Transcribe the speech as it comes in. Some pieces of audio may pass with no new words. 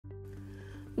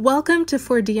Welcome to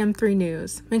 4DM3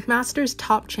 News, McMaster's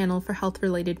top channel for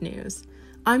health-related news.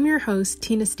 I'm your host,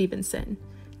 Tina Stevenson.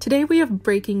 Today we have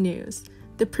breaking news.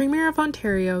 The Premier of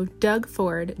Ontario, Doug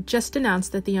Ford, just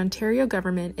announced that the Ontario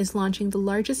government is launching the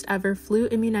largest ever flu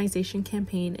immunization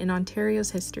campaign in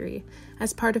Ontario's history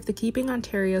as part of the Keeping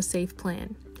Ontarians Safe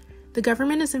plan. The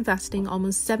government is investing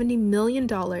almost $70 million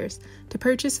to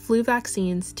purchase flu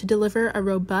vaccines to deliver a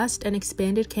robust and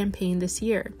expanded campaign this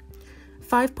year.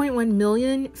 5.1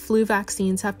 million flu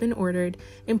vaccines have been ordered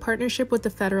in partnership with the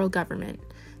federal government.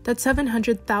 That's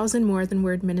 700,000 more than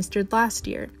were administered last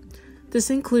year. This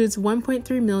includes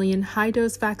 1.3 million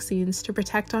high-dose vaccines to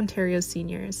protect Ontario's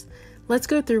seniors. Let's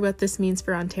go through what this means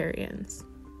for Ontarians.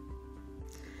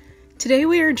 Today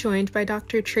we are joined by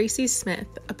Dr. Tracy Smith,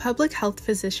 a public health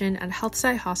physician at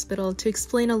Healthside Hospital, to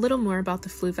explain a little more about the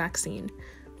flu vaccine.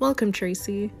 Welcome,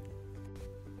 Tracy.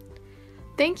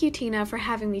 Thank you, Tina, for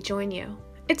having me join you.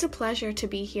 It's a pleasure to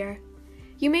be here.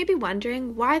 You may be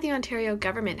wondering why the Ontario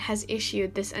government has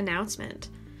issued this announcement.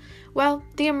 Well,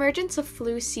 the emergence of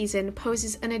flu season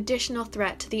poses an additional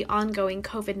threat to the ongoing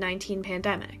COVID-19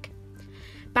 pandemic.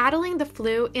 Battling the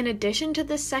flu, in addition to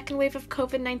the second wave of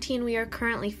COVID-19 we are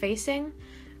currently facing,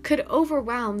 could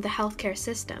overwhelm the healthcare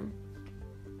system.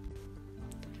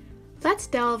 Let's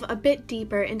delve a bit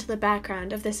deeper into the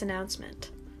background of this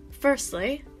announcement.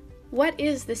 Firstly, what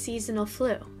is the seasonal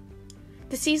flu?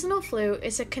 The seasonal flu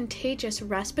is a contagious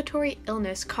respiratory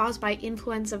illness caused by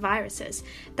influenza viruses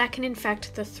that can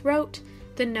infect the throat,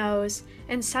 the nose,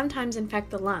 and sometimes infect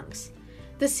the lungs.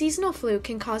 The seasonal flu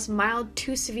can cause mild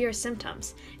to severe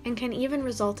symptoms and can even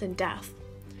result in death.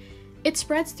 It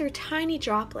spreads through tiny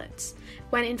droplets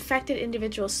when infected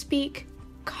individuals speak,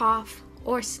 cough,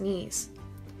 or sneeze.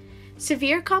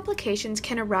 Severe complications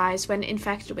can arise when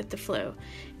infected with the flu,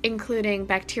 including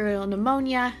bacterial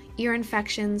pneumonia, ear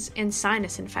infections, and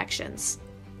sinus infections.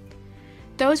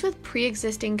 Those with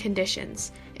pre-existing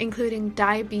conditions, including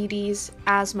diabetes,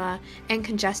 asthma, and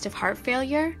congestive heart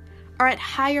failure, are at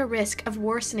higher risk of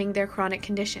worsening their chronic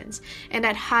conditions and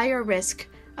at higher risk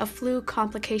of flu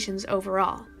complications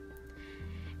overall.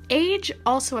 Age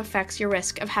also affects your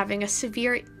risk of having a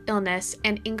severe illness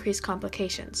and increased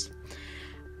complications.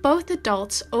 Both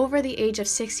adults over the age of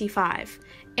 65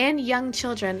 and young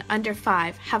children under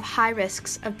 5 have high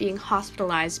risks of being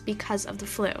hospitalized because of the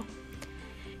flu.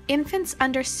 Infants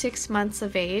under 6 months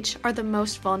of age are the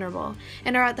most vulnerable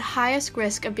and are at the highest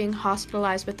risk of being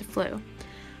hospitalized with the flu,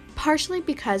 partially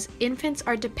because infants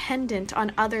are dependent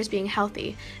on others being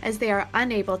healthy as they are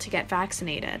unable to get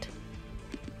vaccinated.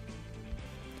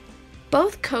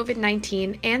 Both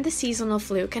COVID-19 and the seasonal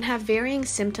flu can have varying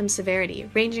symptom severity,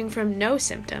 ranging from no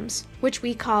symptoms, which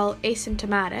we call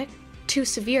asymptomatic, to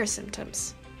severe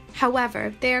symptoms.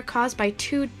 However, they are caused by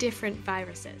two different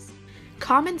viruses.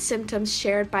 Common symptoms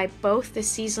shared by both the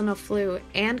seasonal flu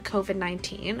and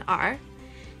COVID-19 are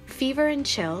fever and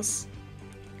chills,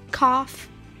 cough,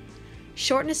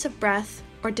 shortness of breath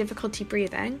or difficulty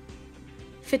breathing,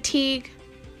 fatigue,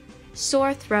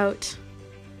 sore throat,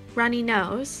 runny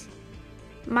nose,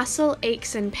 muscle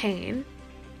aches and pain,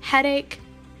 headache,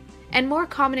 and more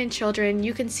common in children,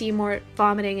 you can see more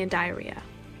vomiting and diarrhea.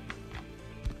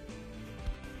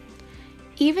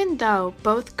 Even though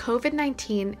both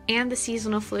COVID-19 and the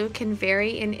seasonal flu can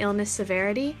vary in illness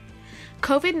severity,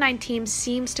 COVID-19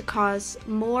 seems to cause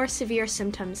more severe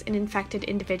symptoms in infected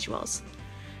individuals.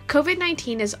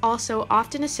 COVID-19 is also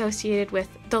often associated with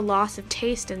the loss of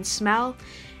taste and smell,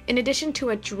 in addition to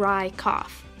a dry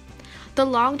cough. The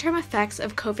long-term effects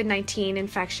of COVID-19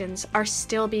 infections are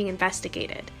still being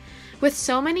investigated. With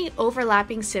so many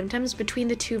overlapping symptoms between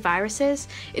the two viruses,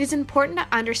 it is important to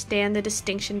understand the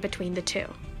distinction between the two.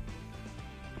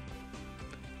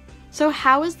 So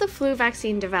how is the flu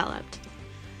vaccine developed?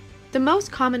 The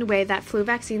most common way that flu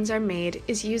vaccines are made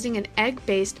is using an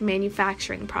egg-based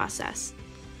manufacturing process.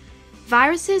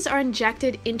 Viruses are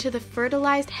injected into the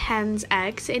fertilized hen's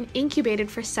eggs and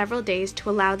incubated for several days to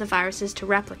allow the viruses to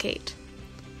replicate.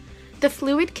 The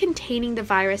fluid containing the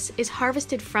virus is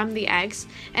harvested from the eggs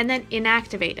and then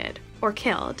inactivated, or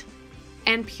killed,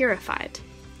 and purified.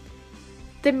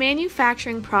 The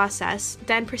manufacturing process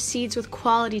then proceeds with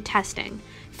quality testing,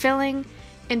 filling,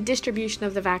 and distribution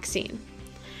of the vaccine.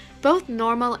 Both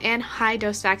normal and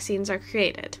high-dose vaccines are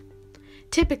created.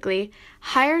 Typically,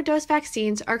 higher dose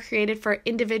vaccines are created for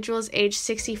individuals aged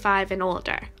 65 and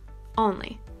older,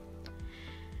 only.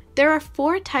 There are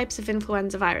 4 types of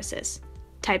influenza viruses.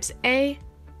 Types A,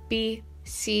 B,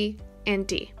 C, and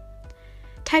D.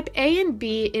 Type A and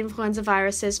B influenza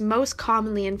viruses most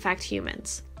commonly infect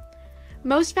humans.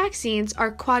 Most vaccines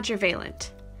are quadrivalent,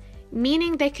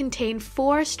 meaning they contain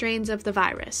 4 strains of the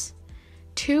virus.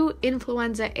 2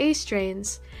 influenza A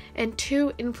strains, and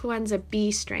 2 influenza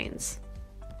B strains.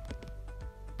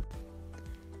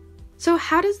 So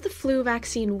how does the flu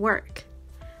vaccine work?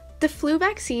 The flu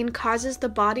vaccine causes the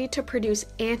body to produce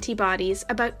antibodies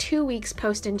about 2 weeks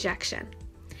post-injection.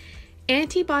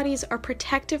 Antibodies are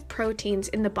protective proteins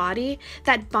in the body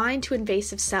that bind to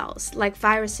invasive cells, like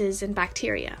viruses and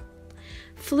bacteria.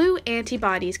 Flu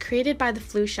antibodies created by the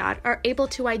flu shot are able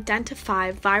to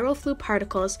identify viral flu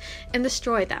particles and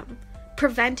destroy them,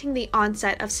 preventing the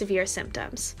onset of severe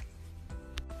symptoms.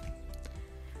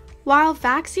 While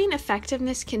vaccine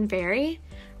effectiveness can vary,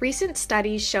 recent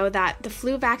studies show that the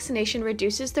flu vaccination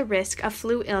reduces the risk of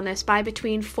flu illness by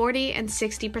between 40 and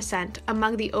 60%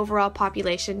 among the overall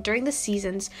population during the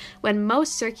seasons when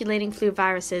most circulating flu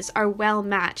viruses are well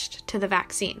matched to the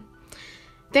vaccine.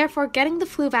 Therefore, getting the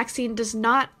flu vaccine does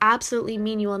not absolutely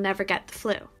mean you will never get the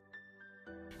flu.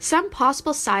 Some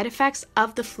possible side effects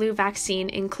of the flu vaccine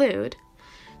include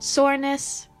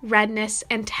soreness, redness,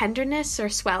 and tenderness or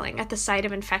swelling at the site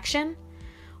of infection,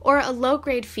 or a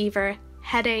low-grade fever,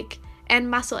 headache, and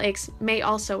muscle aches may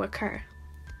also occur.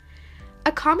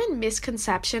 A common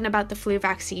misconception about the flu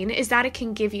vaccine is that it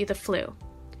can give you the flu.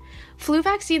 Flu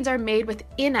vaccines are made with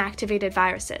inactivated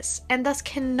viruses and thus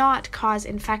cannot cause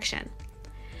infection.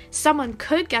 Someone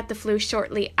could get the flu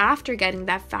shortly after getting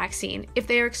that vaccine if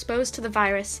they are exposed to the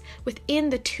virus within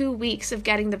the 2 weeks of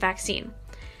getting the vaccine.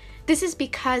 This is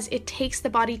because it takes the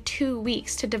body 2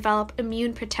 weeks to develop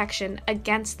immune protection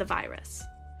against the virus.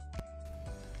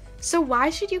 So why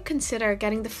should you consider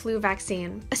getting the flu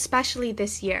vaccine, especially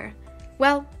this year?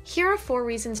 Well, here are 4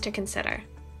 reasons to consider.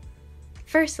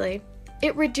 Firstly,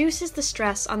 it reduces the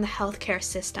stress on the healthcare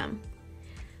system.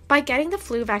 By getting the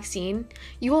flu vaccine,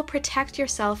 you will protect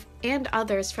yourself and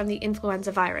others from the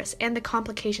influenza virus and the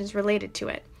complications related to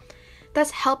it,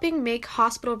 thus helping make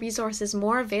hospital resources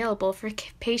more available for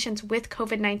patients with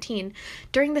COVID-19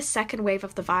 during the second wave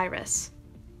of the virus.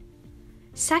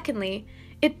 Secondly,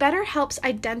 it better helps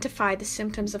identify the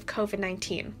symptoms of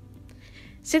COVID-19.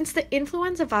 Since the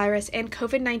influenza virus and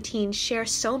COVID-19 share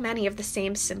so many of the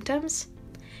same symptoms,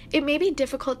 it may be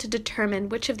difficult to determine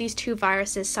which of these 2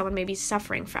 viruses someone may be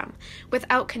suffering from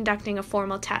without conducting a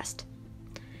formal test.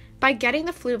 By getting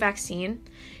the flu vaccine,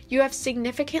 you have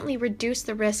significantly reduced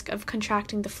the risk of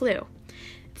contracting the flu.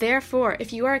 Therefore,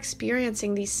 if you are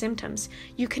experiencing these symptoms,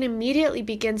 you can immediately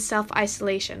begin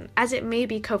self-isolation, as it may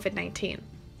be COVID-19.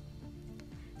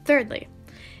 Thirdly,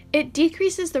 it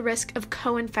decreases the risk of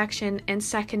co-infection and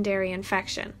secondary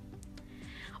infection.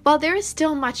 While there is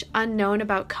still much unknown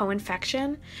about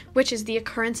co-infection, which is the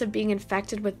occurrence of being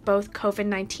infected with both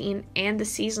COVID-19 and the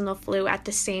seasonal flu at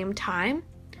the same time,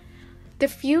 the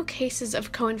few cases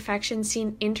of co-infection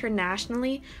seen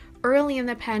internationally early in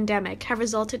the pandemic have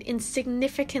resulted in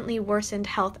significantly worsened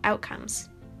health outcomes.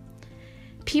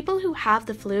 People who have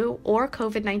the flu or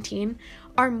COVID-19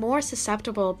 are more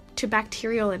susceptible to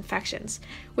bacterial infections,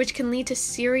 which can lead to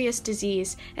serious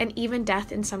disease and even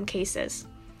death in some cases.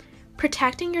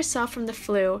 Protecting yourself from the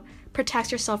flu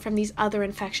protects yourself from these other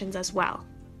infections as well.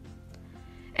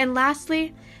 And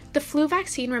lastly, the flu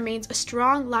vaccine remains a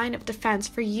strong line of defense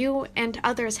for you and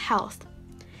others' health.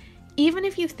 Even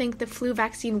if you think the flu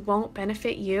vaccine won't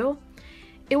benefit you,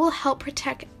 it will help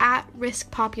protect at-risk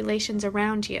populations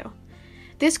around you.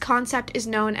 This concept is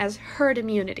known as herd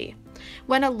immunity.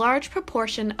 When a large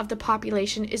proportion of the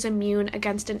population is immune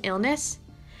against an illness,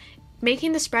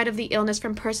 making the spread of the illness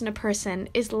from person to person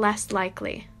is less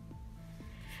likely.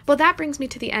 Well, that brings me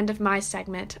to the end of my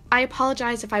segment. I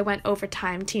apologize if I went over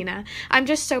time, Tina. I'm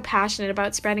just so passionate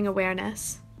about spreading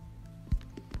awareness.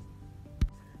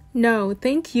 No,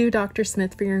 thank you, Dr.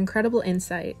 Smith, for your incredible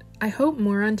insight. I hope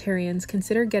more Ontarians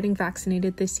consider getting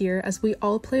vaccinated this year as we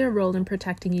all play a role in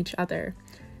protecting each other.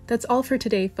 That's all for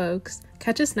today, folks.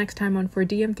 Catch us next time on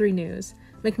 4DM3 News,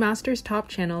 McMaster's top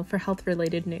channel for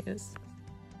health-related news.